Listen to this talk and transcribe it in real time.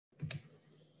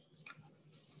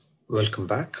Welcome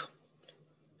back.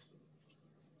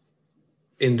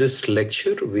 In this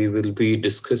lecture, we will be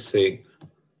discussing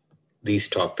these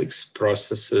topics,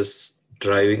 processes,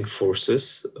 driving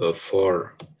forces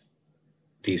for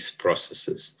these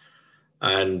processes.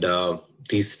 And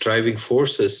these driving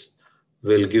forces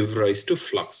will give rise to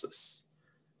fluxes.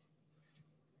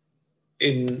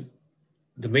 The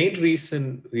main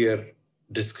reason we are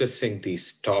discussing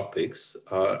these topics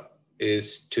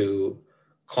is to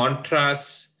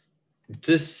contrast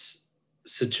this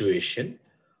situation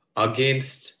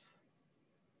against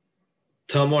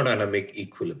thermodynamic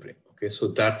equilibrium. Okay, so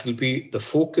that will be the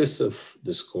focus of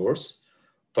this course,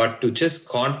 but to just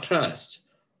contrast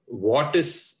what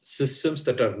is systems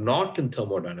that are not in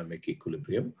thermodynamic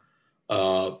equilibrium,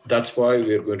 that's why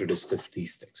we are going to discuss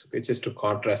these things, okay, just to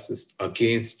contrast this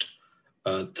against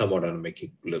thermodynamic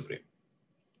equilibrium.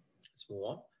 Let's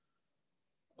move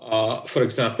on. For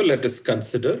example, let us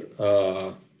consider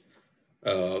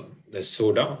the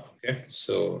soda, okay,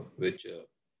 so which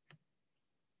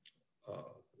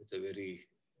it's a very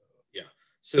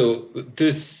so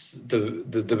this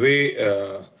the way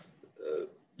the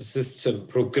system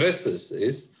progresses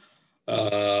is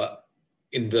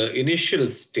in the initial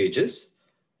stages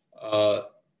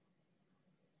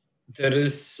there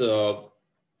is okay,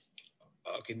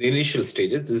 in the initial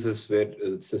stages, this is where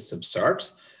the system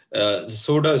starts. The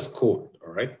soda is cold,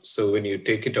 all right? So when you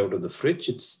take it out of the fridge,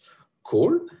 it's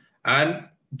cold, and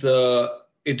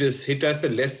it has a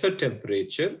lesser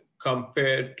temperature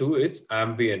compared to its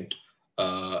ambient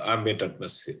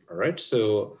atmosphere, all right?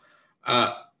 So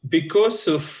because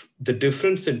of the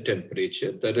difference in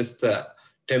temperature, that is the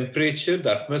temperature,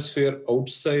 the atmosphere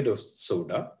outside of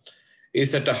soda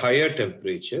is at a higher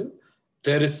temperature,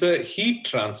 there is a heat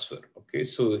transfer, okay?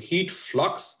 So heat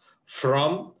flux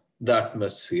from the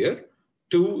atmosphere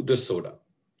to the soda.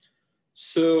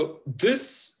 So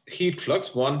this heat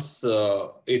flux, once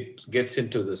it gets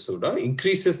into the soda,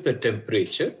 increases the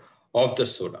temperature of the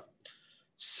soda.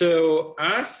 So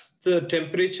as the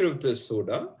temperature of the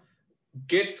soda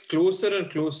gets closer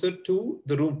and closer to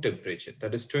the room temperature,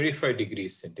 that is 25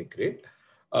 degrees centigrade,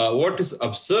 what is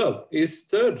observed is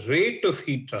the rate of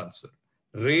heat transfer,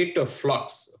 rate of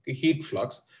flux, okay, heat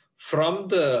flux from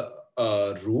the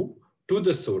room to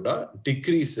the soda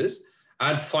decreases,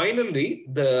 and finally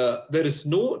there is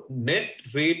no net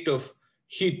rate of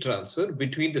heat transfer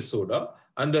between the soda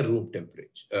and the room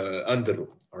temperature and the room,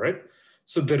 all right?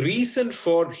 So the reason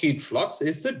for heat flux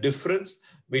is the difference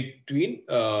between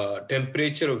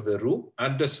temperature of the room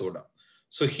and the soda.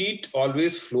 So heat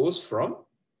always flows from,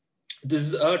 this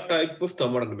is a type of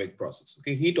thermodynamic process,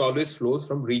 okay? Heat always flows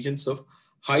from regions of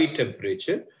high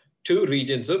temperature to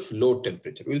regions of low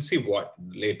temperature. We'll see what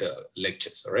in later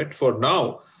lectures, all right? For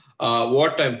now,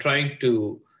 what I'm trying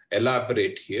to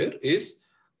elaborate here is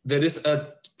there is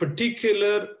a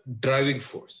particular driving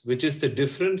force, which is the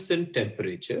difference in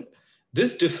temperature.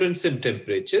 This difference in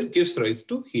temperature gives rise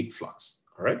to heat flux,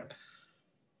 all right?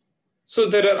 So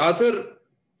there are other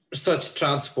such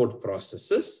transport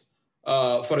processes.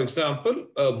 For example,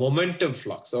 a momentum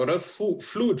flux or a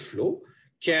fluid flow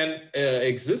can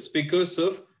exist because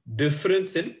of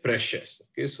difference in pressures.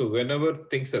 Okay, so whenever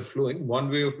things are flowing, one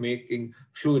way of making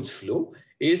fluids flow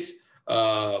is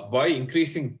by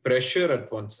increasing pressure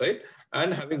at one side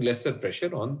and having lesser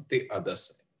pressure on the other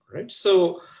side. Right?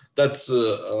 So that's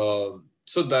so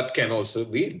that can also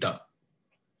be done.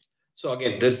 So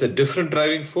again, there's a different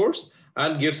driving force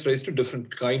and gives rise to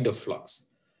different kind of flux.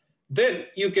 Then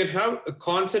you can have a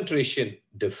concentration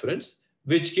difference,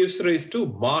 which gives rise to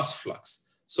mass flux.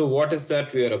 So what is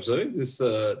that we are observing? This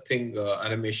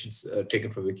animations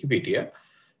taken from Wikipedia.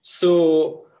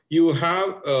 So you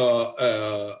have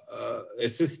a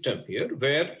system here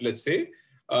where, let's say,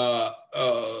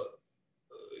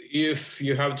 if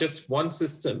you have just one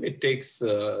system, it takes,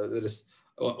 there is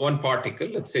one particle,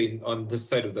 let's say on this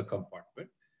side of the compartment.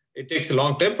 It takes a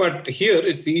long time, but here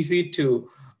it's easy to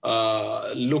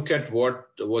look at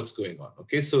what's going on.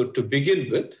 Okay, so to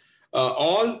begin with,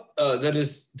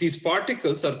 these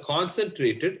particles are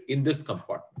concentrated in this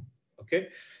compartment. Okay,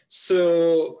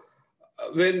 so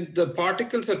when the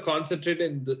particles are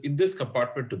concentrated in this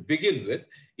compartment to begin with,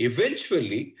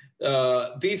 eventually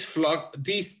these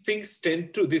particles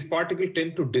tend to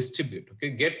distribute.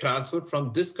 Okay, get transferred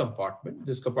from this compartment.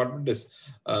 This compartment is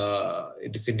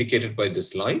it is indicated by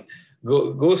this line.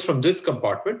 Goes from this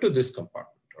compartment to this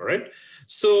compartment. All right.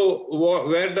 So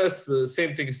where does the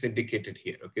same thing is indicated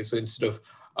here? Okay, so instead of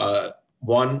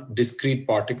one discrete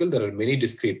particle, there are many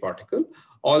discrete particles.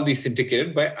 All these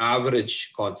indicated by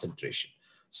average concentration.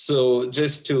 So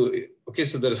just to, okay,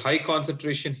 so there is high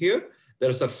concentration here. There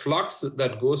is a flux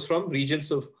that goes from regions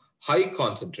of high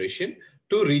concentration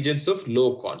to regions of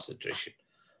low concentration.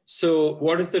 So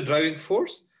what is the driving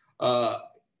force?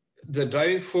 The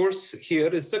driving force here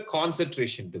is the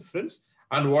concentration difference.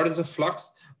 And what is the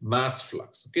flux? Mass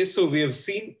flux. Okay, so we have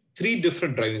seen three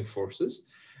different driving forces.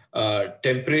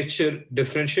 Temperature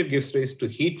differential gives rise to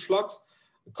heat flux,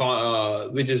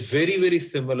 which is very, very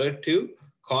similar to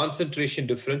concentration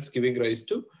difference giving rise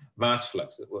to mass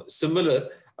flux. Similar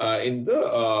in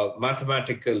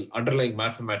the underlying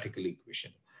mathematical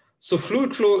equation. So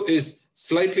fluid flow is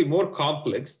slightly more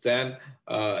complex than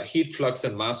heat flux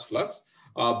and mass flux,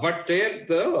 but there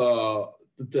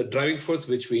the driving force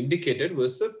which we indicated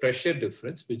was the pressure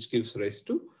difference, which gives rise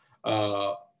to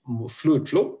fluid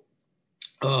flow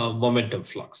momentum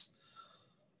flux.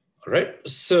 All right.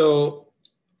 So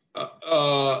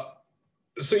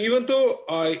even though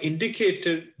I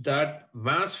indicated that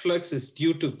mass flux is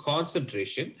due to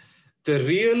concentration, the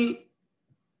real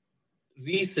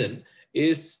reason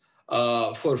is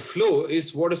for flow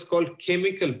is what is called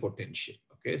chemical potential.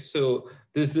 Okay, so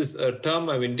this is a term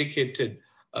I've indicated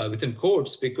within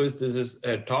quotes because this is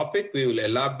a topic we will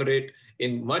elaborate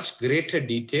in much greater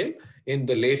detail in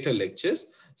the later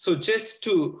lectures. So just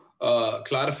to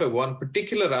clarify one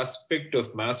particular aspect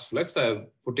of mass flux, I am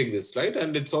putting this slide,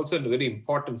 and it's also a very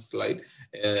important slide,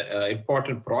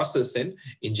 important process in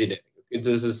engineering.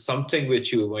 This is something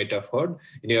which you might have heard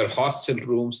in your hostel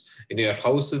rooms, in your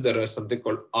houses. There are something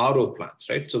called RO plants,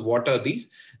 right? So what are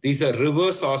these? These are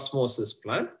reverse osmosis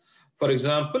plants. For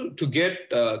example, to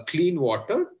get clean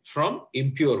water from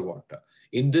impure water.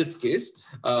 In this case,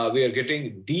 we are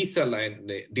getting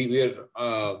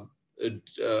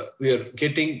we are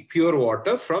getting pure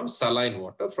water from saline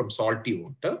water, from salty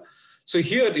water. So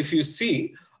here, if you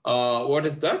see, what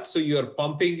is that? So you are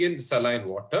pumping in saline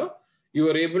water. You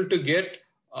are able to get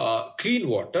clean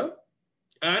water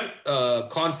and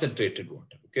concentrated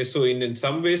water. Okay, so in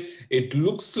some ways, it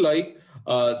looks like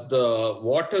the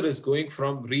water is going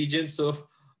from regions of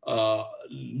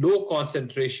low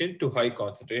concentration to high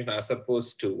concentration, as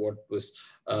opposed to what was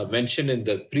mentioned in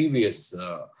the previous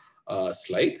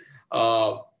slide.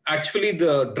 Actually,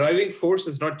 the driving force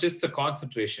is not just the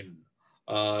concentration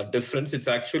difference, it's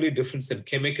actually difference in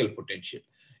chemical potential.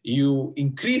 You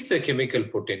increase the chemical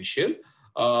potential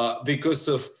because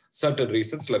of certain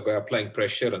reasons, like by applying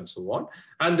pressure and so on.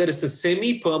 And there is a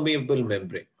semi-permeable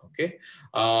membrane, okay,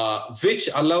 which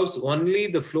allows only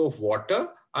the flow of water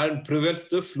and prevents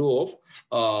the flow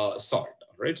of salt,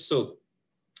 right? So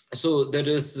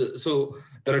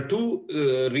there are two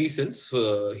reasons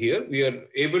here. We are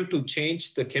able to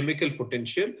change the chemical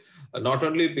potential not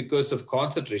only because of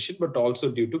concentration, but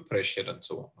also due to pressure and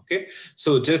so on. Okay,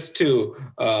 so just to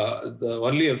the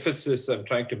only emphasis I'm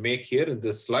trying to make here in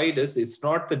this slide is it's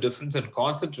not the difference in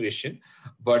concentration,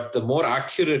 but the more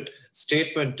accurate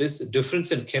statement is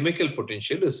difference in chemical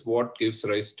potential is what gives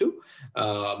rise to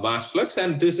mass flux,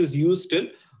 and this is used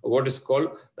in what is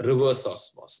called reverse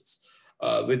osmosis.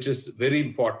 Which is very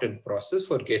important process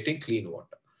for getting clean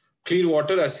water. Clean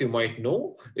water, as you might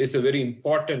know, is a very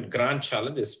important grand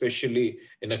challenge, especially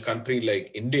in a country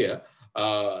like India.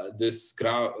 This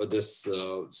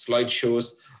slide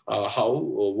shows how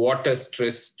water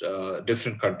stressed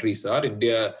different countries are.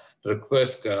 India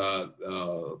requires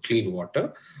clean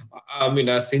water. I mean,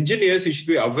 as engineers, you should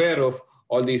be aware of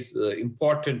all these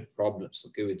important problems,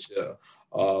 okay,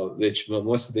 which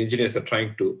most of the engineers are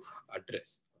trying to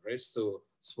address. Right, so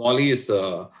Smalley is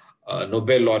a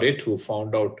Nobel laureate who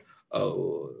found out,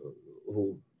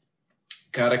 who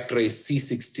characterized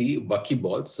C60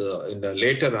 buckyballs. In the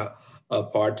later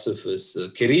parts of his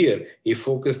career, he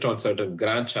focused on certain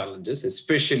grand challenges,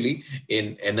 especially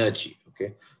in energy.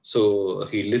 Okay, so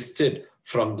he listed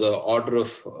from the order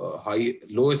of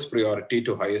lowest priority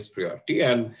to highest priority,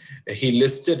 and he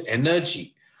listed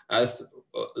energy as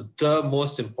the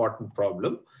most important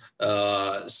problem.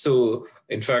 So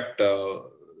in fact,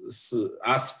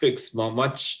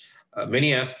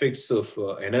 many aspects of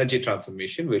energy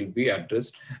transformation will be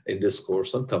addressed in this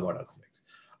course on thermodynamics.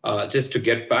 Just to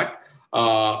get back,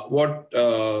 what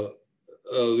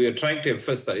we are trying to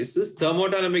emphasize is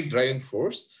thermodynamic driving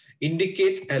force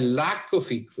indicates a lack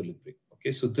of equilibrium.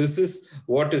 Okay, so this is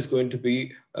what is going to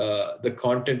be the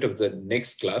content of the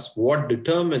next class, what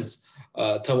determines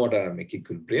thermodynamic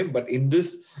equilibrium. But in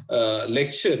this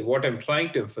lecture, what I'm trying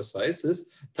to emphasize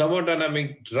is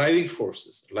thermodynamic driving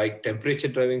forces like temperature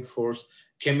driving force,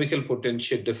 chemical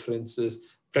potential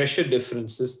differences, pressure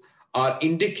differences are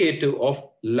indicative of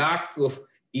lack of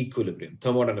equilibrium,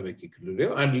 thermodynamic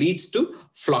equilibrium, and leads to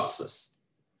fluxes,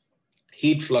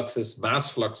 heat fluxes, mass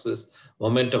fluxes,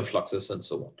 momentum fluxes, and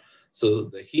so on. So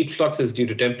the heat flux is due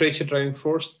to temperature driving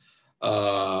force.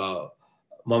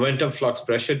 momentum flux,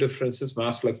 pressure differences,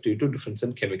 mass flux due to difference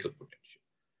in chemical potential.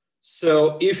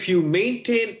 So if you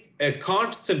maintain a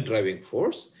constant driving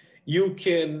force, you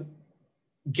can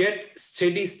get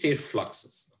steady state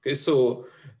fluxes. Okay, so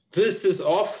this is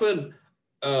often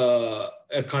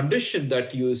a condition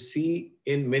that you see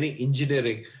in many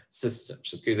engineering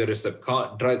systems. Okay, there is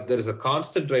a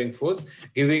constant driving force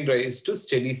giving rise to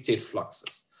steady state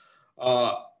fluxes.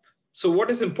 So what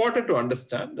is important to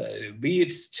understand, be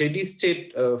it steady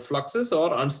state fluxes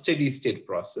or unsteady state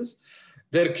process,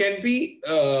 there can be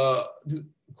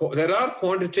there are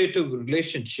quantitative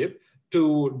relationship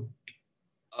to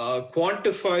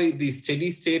quantify the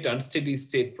steady state, unsteady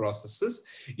state processes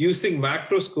using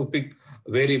macroscopic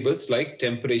variables like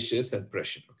temperatures and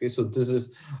pressure. Okay, so this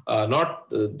is not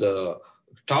the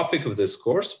topic of this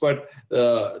course, but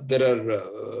there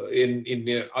are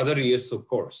in other years of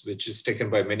course, which is taken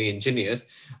by many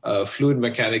engineers, fluid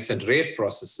mechanics and rate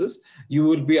processes, you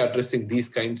will be addressing these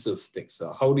kinds of things.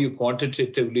 How do you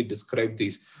quantitatively describe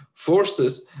these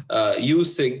forces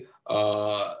using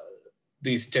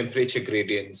these temperature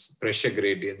gradients, pressure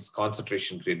gradients,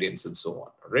 concentration gradients, and so on.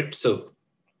 All right. So,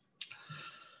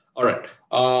 all right.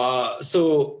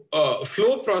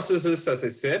 Flow processes, as I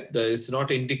said, is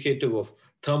not indicative of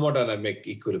thermodynamic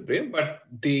equilibrium, but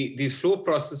these flow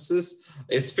processes,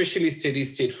 especially steady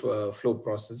state flow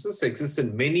processes, exist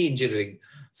in many engineering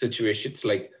situations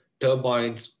like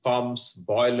turbines, pumps,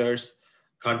 boilers,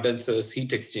 condensers,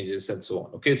 heat exchangers, and so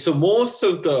on. Okay, so most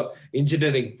of the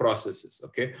engineering processes,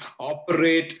 okay,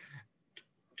 operate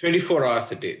 24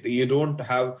 hours a day. You don't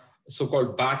have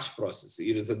so-called batch process.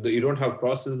 You don't have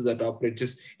processes that operate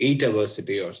just 8 hours a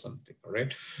day or something. All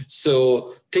right.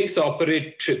 So things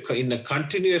operate in a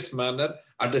continuous manner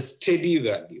at a steady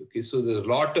value. Okay, so there's a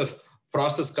lot of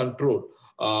process control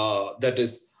that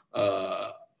is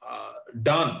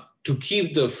done to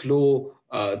keep the flow,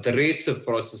 the rates of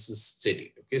processes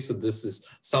steady. Okay, so this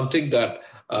is something that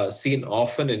seen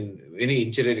often in any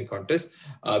engineering context,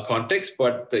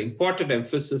 but the important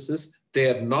emphasis is they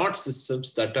are not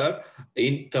systems that are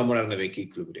in thermodynamic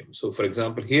equilibrium. So for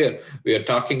example, here we are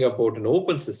talking about an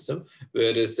open system,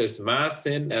 whereas there's mass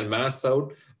in and mass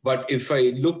out. But if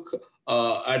I look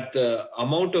at the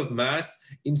amount of mass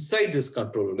inside this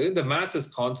control, the mass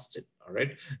is constant, all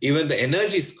right? Even the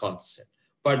energy is constant.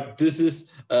 But this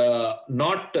is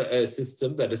not a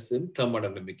system that is in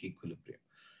thermodynamic equilibrium.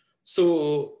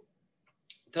 So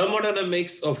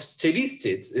thermodynamics of steady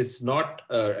states is not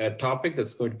a topic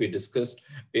that's going to be discussed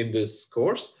in this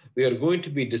course. We are going to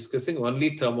be discussing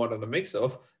only thermodynamics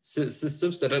of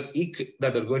systems that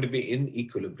are going to be in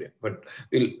equilibrium. But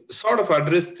we'll sort of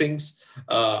address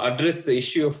the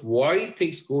issue of why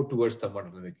things go towards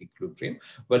thermodynamic equilibrium.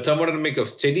 But thermodynamic of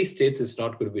steady states is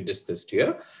not going to be discussed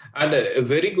here. And a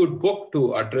very good book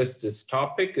to address this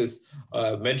topic is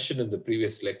mentioned in the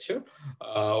previous lecture,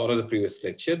 one of the previous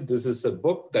lecture. This is a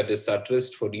book that is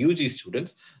addressed for UG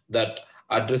students that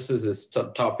addresses this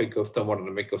topic of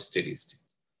thermodynamic of steady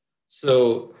states.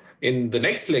 So in the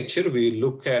next lecture, we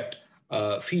look at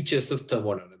features of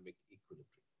thermodynamics.